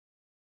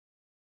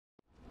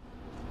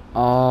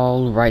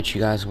Alright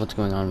you guys, what's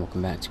going on?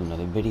 Welcome back to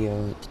another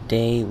video.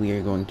 Today we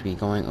are going to be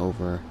going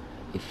over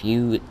a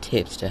few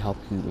tips to help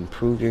you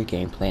improve your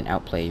gameplay and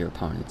outplay your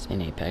opponents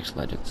in Apex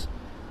Legends.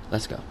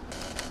 Let's go.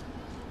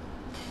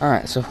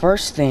 Alright, so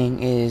first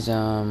thing is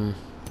button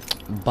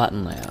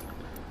layout.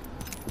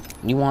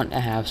 You want to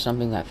have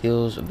something that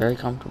feels very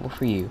comfortable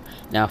for you.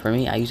 Now for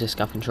me, I use a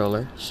SCUF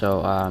controller,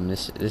 so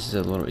this is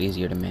a little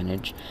easier to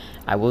manage.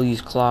 I will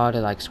use claw to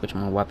like switch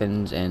my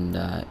weapons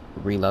and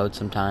reload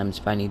sometimes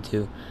if I need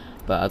to,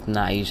 but other than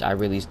that, I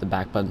really use the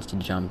back buttons to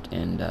jump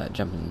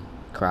and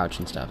crouch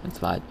and stuff and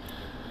slide.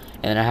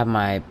 And then I have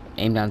my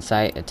aim down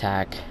sight,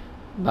 attack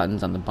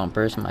buttons on the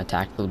bumpers, and my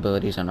tactical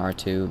abilities on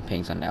R2, and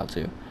pings on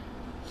L2.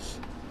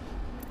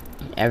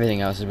 Everything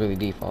else is really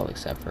default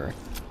except for.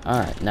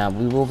 Alright, now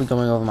we will be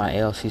going over my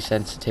ALC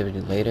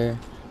sensitivity later,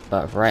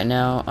 but for right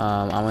now,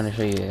 I want to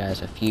show you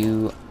guys a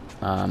few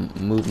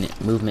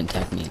movement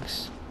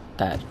techniques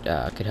that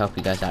could help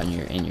you guys out in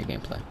your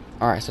gameplay.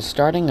 Alright, so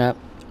starting up,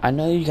 I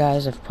know you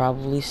guys have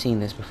probably seen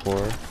this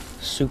before,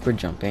 super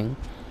jumping.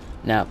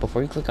 Now,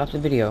 before you click off the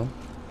video,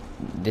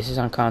 this is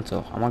on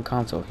console. I'm on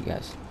console, you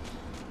guys.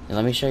 And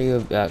let me show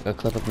you a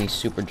clip of me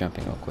super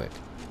jumping real quick.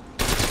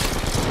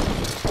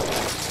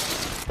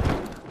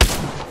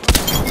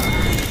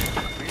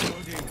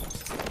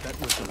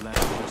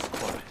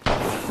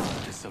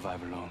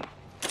 Survive alone.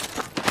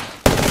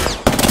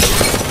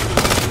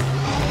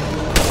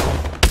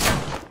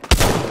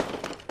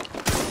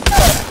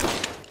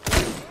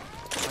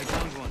 I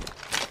found one.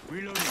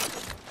 Reloading.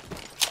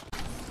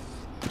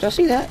 Did y'all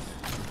see that?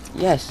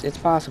 Yes, it's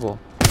possible.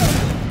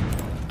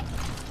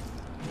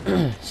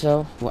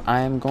 So, well,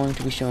 I am going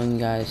to be showing you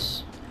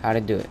guys how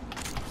to do it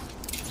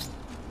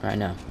right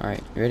now.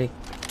 Alright, you ready?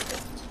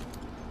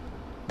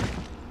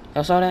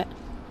 Y'all saw that?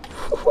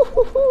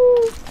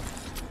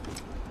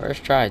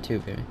 First try too,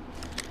 baby.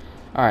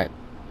 Alright,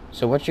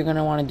 so what you're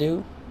gonna want to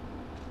do,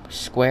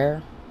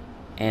 square,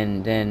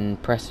 and then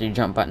press the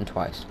jump button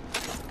twice.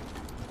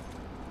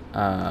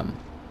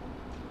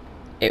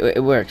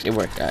 It works, it's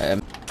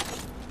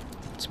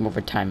more of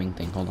a timing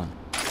thing, hold on.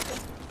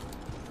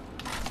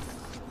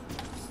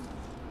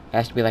 It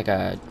has to be like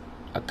a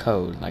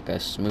code, like a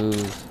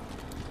smooth,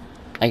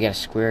 like a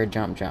square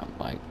jump,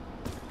 like,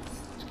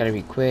 it's gotta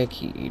be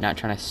quick, you're not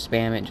trying to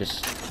spam it,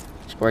 just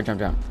square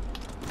jump.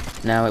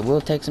 Now, it will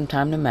take some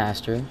time to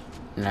master,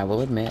 and I will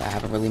admit, I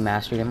haven't really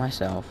mastered it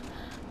myself,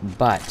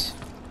 but,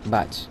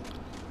 that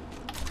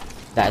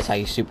is how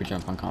you super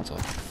jump on console.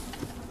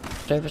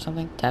 Strafe or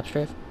something? Tap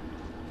strafe?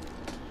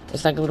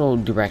 It's like a little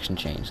direction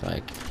change,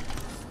 like,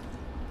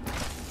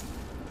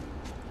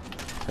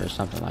 or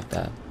something like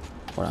that.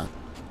 Hold on.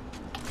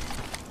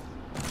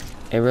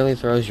 It really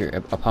throws your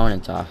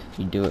opponents off if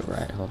you do it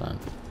right. Hold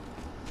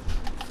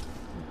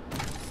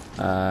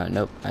on.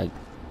 Nope,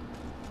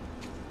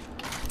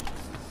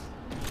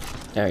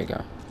 there you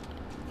go.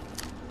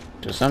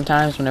 So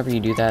sometimes whenever you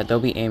do that, they'll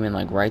be aiming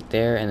like right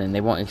there, and then they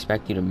won't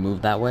expect you to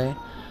move that way.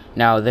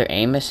 Now their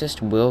aim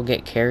assist will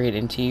get carried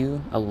into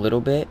you a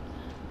little bit,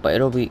 but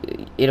it'll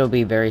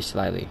be very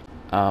slightly.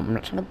 I'm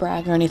not trying to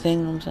brag or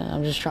anything.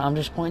 I'm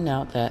just pointing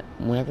out that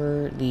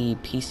whenever the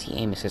PC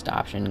aim assist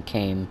option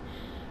came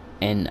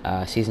in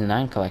Season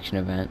 9 collection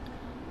event,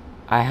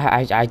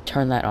 I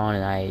turned that on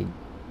and I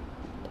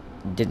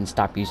didn't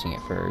stop using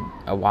it for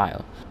a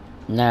while.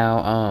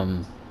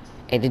 Now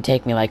it did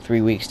take me like 3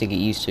 weeks to get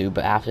used to,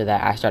 but after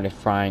that I started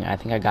frying. I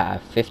think I got a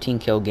 15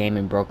 kill game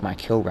and broke my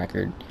kill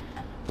record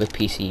with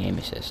PC aim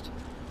assist.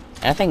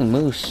 And I think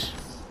Moose,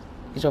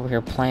 he's over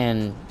here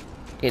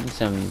getting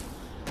some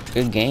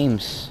good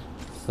games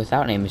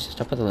without aim assist.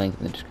 I'll put the link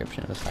in the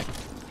description. It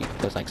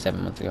was like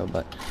 7 months ago,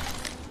 but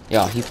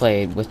y'all, he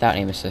played without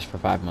aim assist for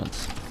 5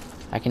 months.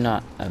 I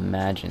cannot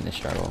imagine the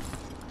struggle,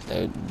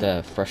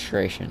 the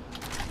frustration.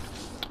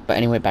 But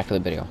anyway, back to the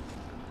video.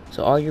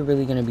 So all you're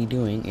really gonna be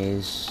doing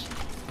is,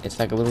 it's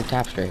like a little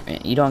tap strafe,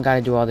 and you don't gotta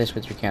do all this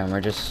with your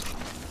camera. Just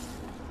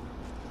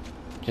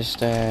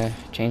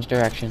change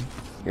direction.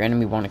 Your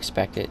enemy won't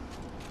expect it.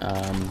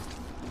 I'm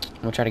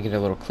gonna try to get a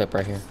little clip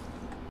right here.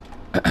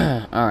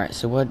 All right.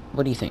 So what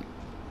do you think?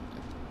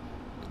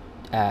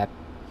 Oh,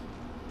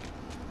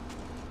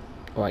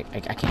 I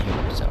can't hear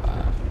you. So all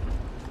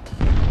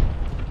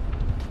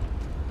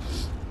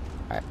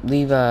right.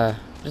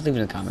 Just leave it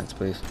in the comments,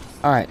 please.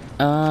 All right.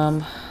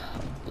 I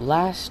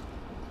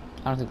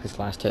don't think this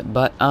last tip,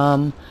 but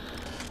another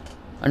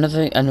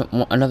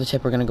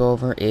tip we're gonna go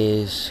over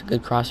is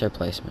good crosshair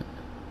placement.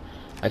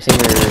 Like say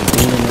you're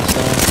beaming this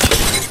stuff.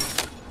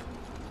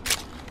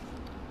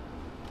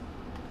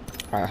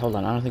 Alright, hold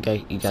on. I don't think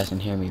you guys can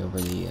hear me over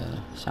the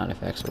sound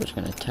effects, so we're just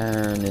gonna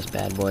turn this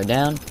bad boy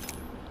down.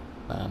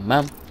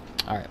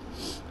 Alright.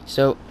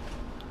 So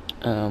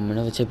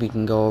another tip we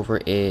can go over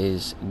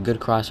is good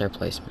crosshair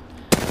placement.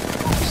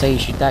 Say you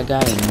shoot that guy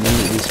and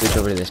immediately switch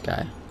over to this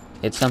guy.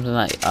 It's something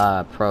like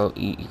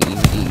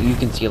you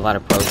can see a lot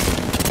of pros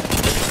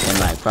in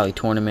like probably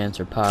tournaments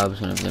or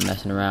pubs whenever they're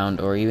messing around,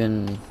 or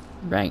even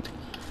ranked.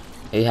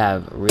 They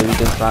have really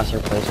good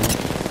crosshair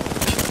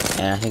placement,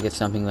 and I think it's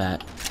something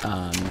that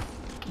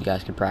you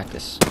guys can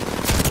practice.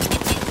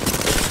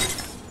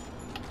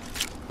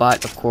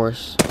 But of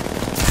course,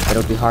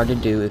 it'll be hard to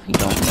do if you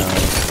don't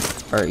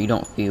know, or you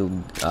don't feel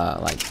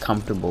like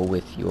comfortable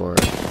with your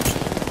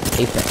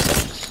Apex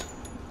settings,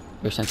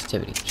 your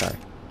sensitivity. Sorry.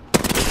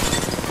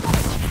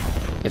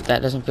 If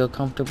that doesn't feel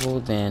comfortable,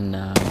 then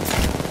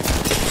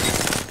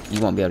you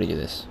won't be able to do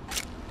this,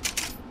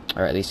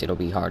 or at least it'll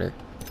be harder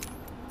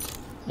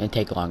and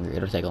take longer.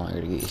 It'll take longer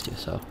to get used to.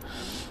 So,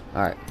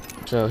 all right.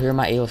 So here are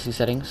my ALC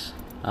settings.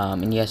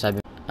 And yes, I've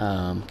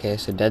been okay.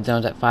 So dead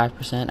zone's at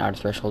 5%, outer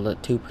threshold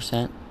at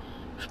 2%,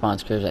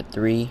 response curves at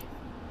 3,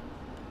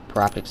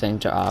 per optic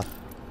settings are off,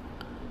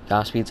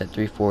 yaw speed's at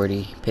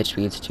 340, pitch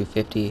speed's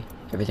 250,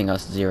 everything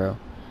else is 0.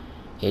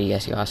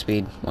 ADS yaw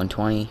speed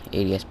 120,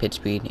 ADS pitch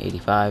speed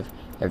 85,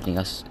 everything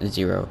else is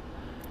 0.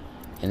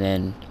 And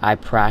then I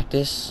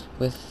practice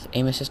with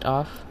aim assist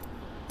off,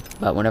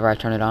 but whenever I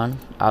turn it on,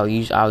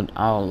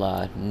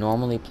 I'll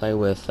normally play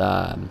with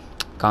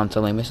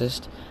console aim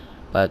assist,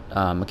 but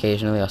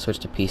occasionally I'll switch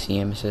to PC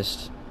aim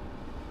assist,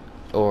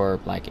 or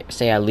like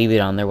say I leave it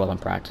on there while I'm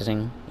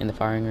practicing in the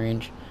firing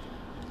range.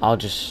 I'll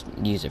just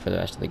use it for the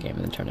rest of the game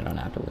and then turn it on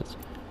afterwards.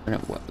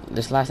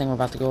 This last thing we're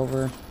about to go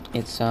over,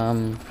 it's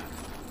not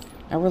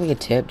really a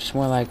tip, just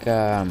more like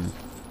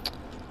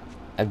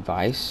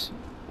advice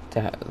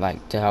to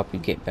help you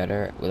get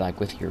better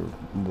with your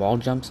wall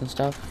jumps and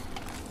stuff.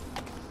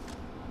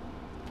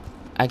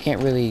 I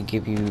can't really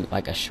give you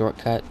like a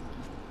shortcut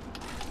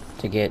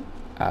to get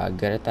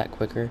good at that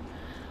quicker,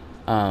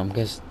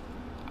 because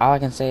all I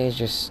can say is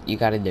just you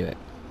gotta do it.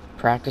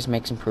 Practice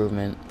makes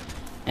improvement,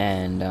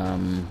 and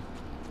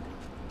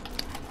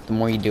the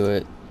more you do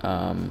it,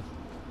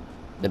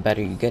 the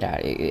better you get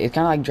at it. It's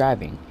kind of like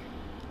driving.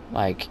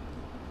 Like,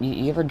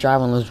 you ever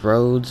drive on those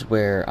roads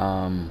where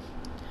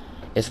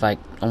it's like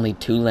only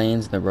 2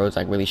 lanes and the road's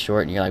like really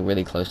short and you're like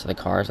really close to the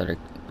cars that are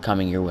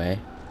coming your way?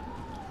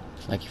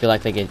 Like, you feel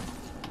like they could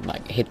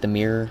like hit the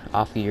mirror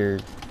off of your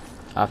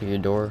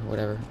door,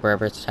 whatever,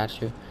 wherever it's attached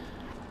to.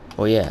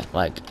 Well, yeah,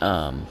 like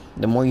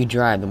the more you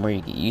drive, the more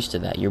you get used to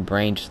that. Your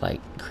brain just like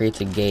creates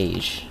a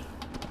gauge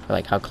for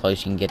like how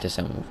close you can get to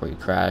someone before you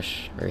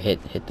crash or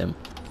hit them.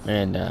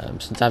 And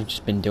since I've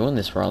just been doing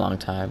this for a long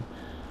time,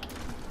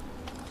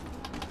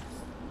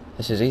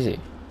 this is easy.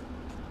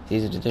 It's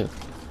easy to do.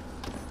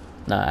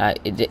 Now,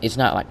 it's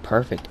not like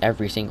perfect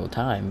every single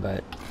time,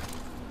 but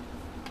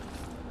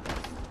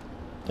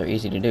they're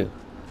easy to do.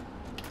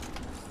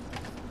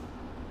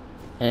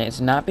 And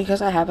it's not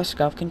because I have a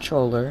SCUF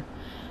controller.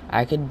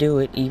 I could do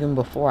it even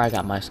before I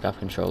got my SCUF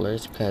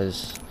controllers,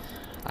 because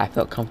I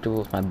felt comfortable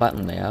with my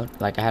button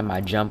layout. Like, I had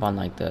my jump on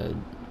like the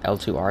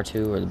L2,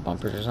 R2, or the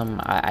bumpers or something.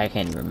 I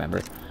can't even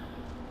remember.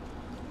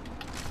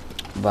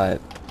 But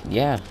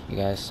yeah, you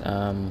guys,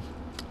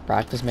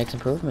 practice makes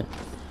improvement.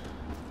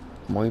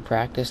 The more you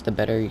practice, the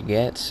better you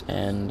get.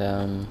 And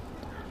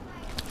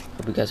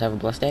hope you guys have a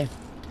blessed day.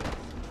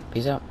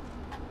 Peace out.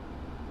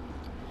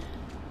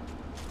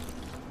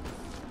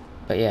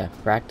 But yeah,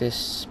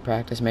 practice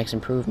makes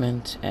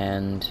improvement,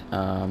 and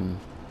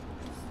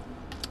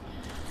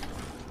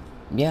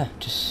yeah,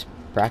 just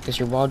practice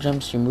your wall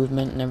jumps, your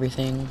movement, and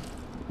everything.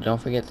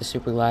 Don't forget the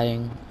super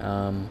gliding,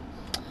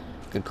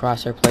 good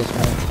crosshair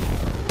placement.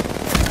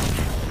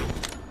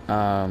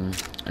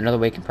 Another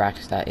way you can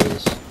practice that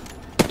is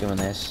doing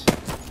this.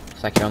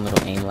 It's like your own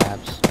little aim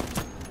labs.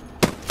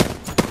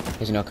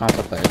 Because, you know,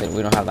 console players,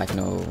 we don't have like we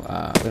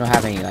don't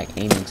have any like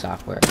aiming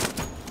software,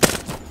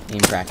 aim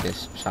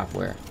practice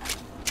software.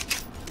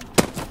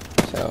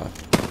 So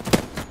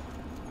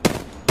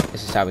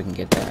this is how we can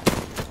get that.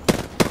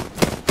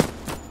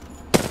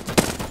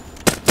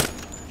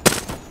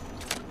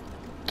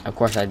 Of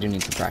course, I do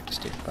need to practice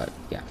too, but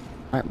yeah.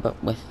 Alright,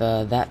 but with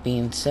that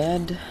being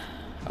said,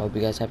 I hope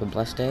you guys have a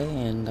blessed day,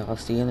 and I'll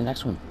see you in the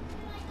next one.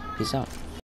 Peace out.